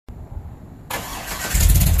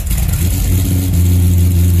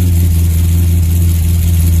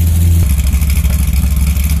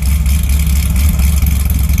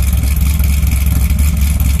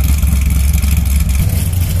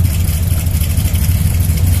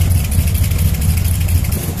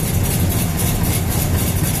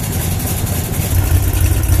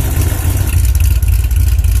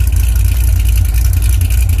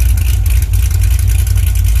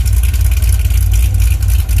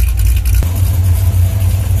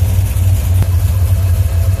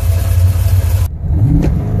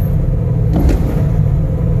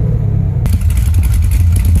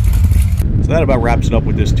that about wraps it up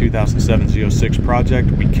with this 2007 Z06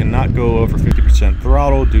 project. We cannot go over 50%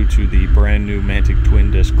 throttle due to the brand new Mantic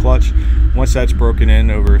twin disc clutch. Once that's broken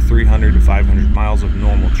in over 300 to 500 miles of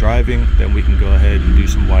normal driving, then we can go ahead and do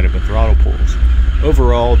some wide open throttle pulls.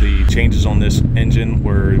 Overall, the changes on this engine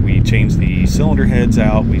were we changed the cylinder heads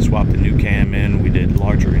out, we swapped the new cam in, we did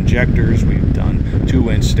larger injectors, we've done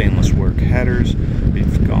 2-inch stainless work headers,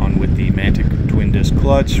 we've gone with the Mantic twin disc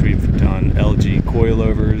clutch, we've done LG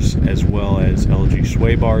coilovers as well as LG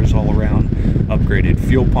sway bars all around, upgraded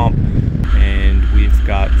fuel pump, and we've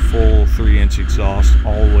got full 3-inch exhaust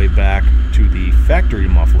all the way back to the factory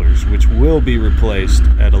mufflers, which will be replaced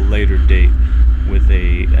at a later date with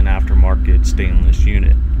an aftermarket stainless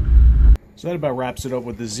unit. So that about wraps it up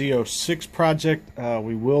with the Z06 project.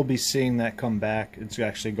 We will be seeing that come back. It's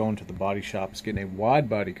actually going to the body shop. It's getting a wide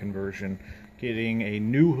body conversion, getting a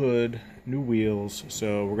new hood, new wheels.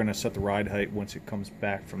 So we're going to set the ride height once it comes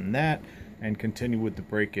back from that and continue with the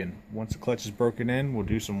break-in. Once the clutch is broken in, we'll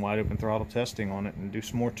do some wide open throttle testing on it and do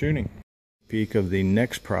some more tuning. Peek of the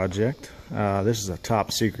next project. This is a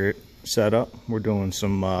top secret setup. We're doing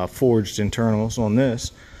some forged internals on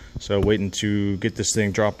this, so waiting to get this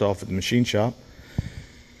thing dropped off at the machine shop.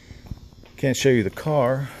 Can't show you the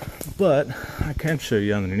car, but I can show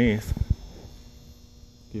you underneath,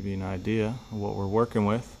 give you an idea of what we're working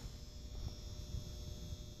with.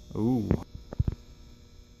 Ooh,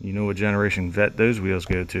 you know what generation vet those wheels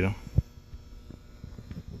go to.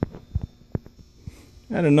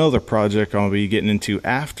 And another project I'll be getting into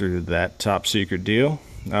after that top secret deal.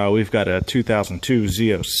 We've got a 2002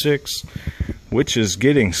 Z06, which is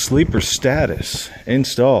getting sleeper status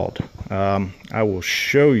installed. I will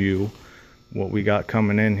show you what we got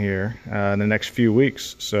coming in here in the next few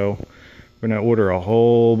weeks. So we're going to order a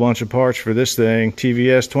whole bunch of parts for this thing.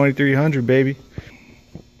 TVS 2300, baby.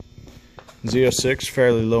 Z06,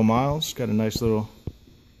 fairly low miles. Got a nice little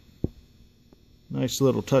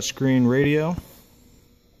touchscreen radio.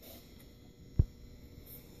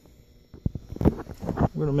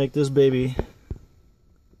 We're gonna make this baby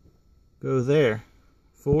go there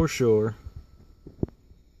for sure.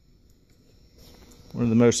 One of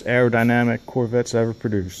the most aerodynamic Corvettes ever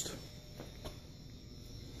produced.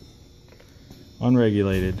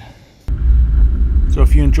 Unregulated. So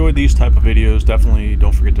if you enjoyed these type of videos, definitely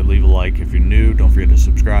don't forget to leave a like. If you're new, don't forget to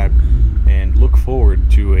subscribe, and look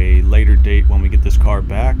forward to a later date when we get this car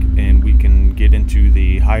back and we can get into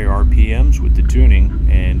the higher RPMs with the tuning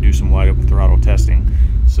and do some wide open throttle testing.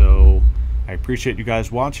 So I appreciate you guys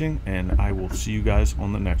watching, and I will see you guys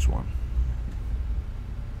on the next one.